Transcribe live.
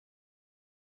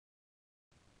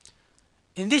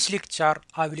In this lecture,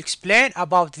 I will explain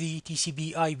about the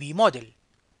TCP/IP model.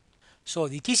 So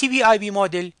the TCP/IP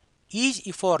model is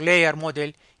a four-layer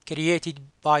model created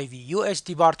by the US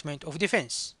Department of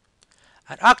Defense.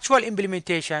 An actual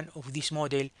implementation of this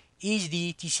model is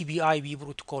the TCP/IP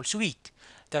protocol suite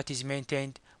that is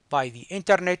maintained by the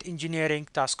Internet Engineering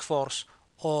Task Force,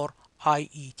 or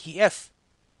IETF.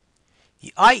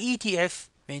 The IETF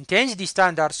maintains the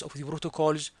standards of the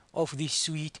protocols of this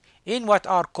suite in what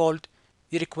are called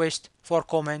the request for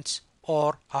comments,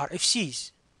 or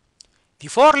RFCs. The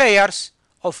four layers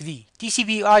of the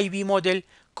TCP/IP model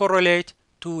correlate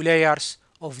to layers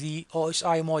of the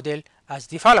OSI model as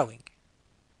the following.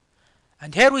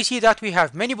 And here we see that we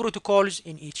have many protocols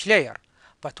in each layer.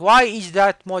 But why is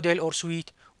that model or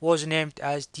suite was named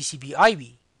as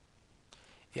TCP/IP?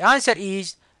 The answer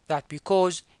is that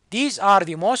because these are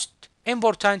the most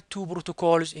important two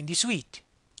protocols in the suite.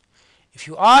 If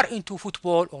you are into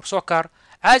football or soccer,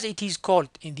 as it is called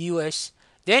in the US,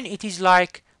 then it is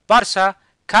like Barca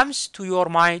comes to your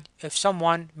mind if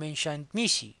someone mentioned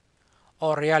Messi,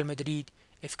 or Real Madrid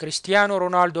if Cristiano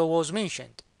Ronaldo was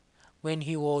mentioned, when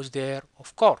he was there,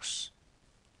 of course.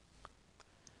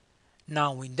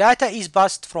 Now, when data is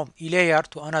passed from a layer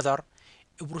to another,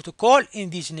 a protocol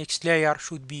in this next layer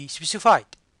should be specified,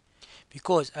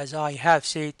 because as I have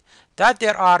said that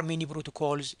there are many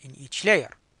protocols in each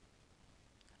layer.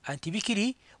 And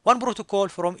typically, one protocol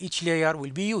from each layer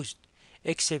will be used,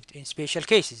 except in special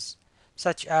cases,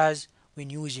 such as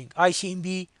when using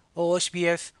ICMP,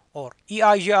 OSPF, or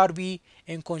EIGRP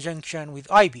in conjunction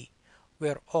with IP,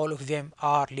 where all of them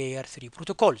are layer 3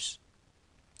 protocols.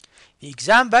 The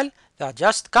example that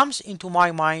just comes into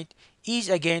my mind is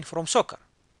again from soccer.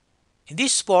 In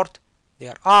this sport,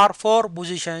 there are four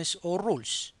positions or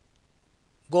rules: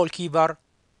 goalkeeper,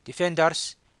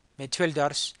 defenders,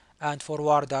 midfielders, and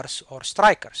forwarders or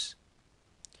strikers.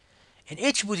 In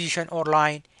each position or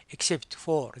line, except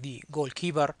for the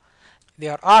goalkeeper,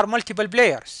 there are multiple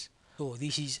players. So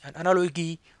this is an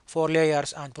analogy for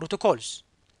layers and protocols.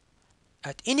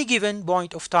 At any given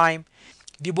point of time,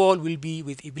 the ball will be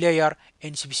with a player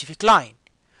in a specific line,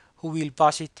 who will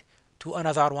pass it to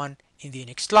another one in the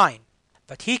next line.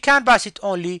 But he can pass it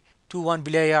only to one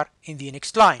player in the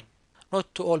next line,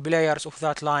 not to all players of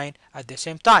that line at the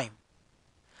same time.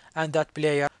 And that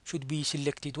player should be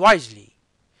selected wisely.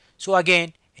 So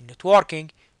again, in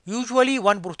networking, usually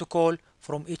one protocol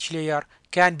from each layer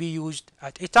can be used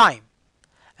at a time,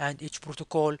 and each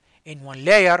protocol in one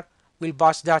layer will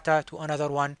pass data to another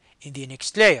one in the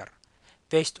next layer,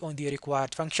 based on the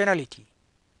required functionality.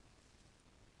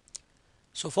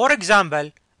 So for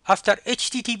example, after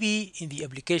HTTP in the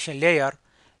application layer,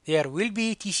 there will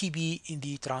be TCP in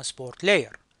the transport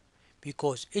layer,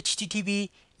 because HTTP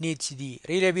needs the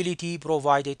reliability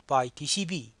provided by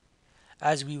TCP,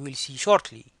 as we will see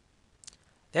shortly.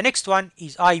 The next one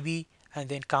is IP, and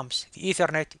then comes the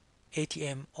Ethernet,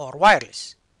 ATM, or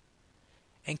wireless.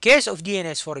 In case of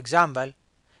DNS, for example,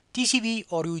 TCP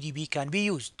or UDP can be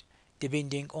used,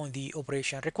 depending on the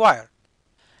operation required.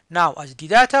 Now, as the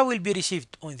data will be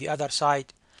received on the other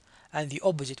side, and the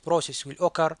opposite process will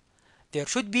occur, there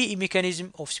should be a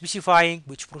mechanism of specifying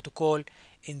which protocol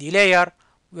in the layer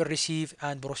will receive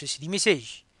and process the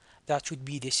message. That should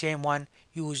be the same one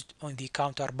used on the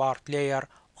counterpart layer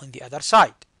on the other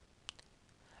side.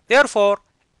 Therefore,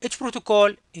 each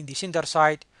protocol in the sender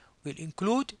side will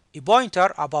include a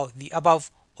pointer about the above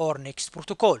or next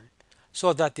protocol,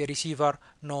 so that the receiver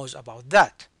knows about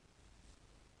that.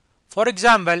 For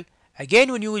example,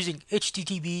 again when using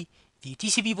HTTP, the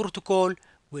TCP protocol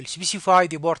will specify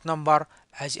the port number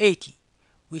as 80,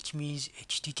 which means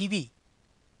HTTP.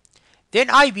 Then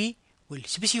IP will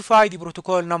specify the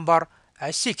protocol number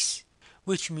as 6,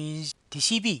 which means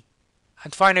TCP.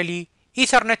 And finally,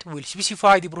 Ethernet will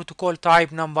specify the protocol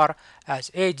type number as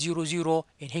 800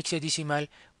 in hexadecimal,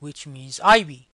 which means IP.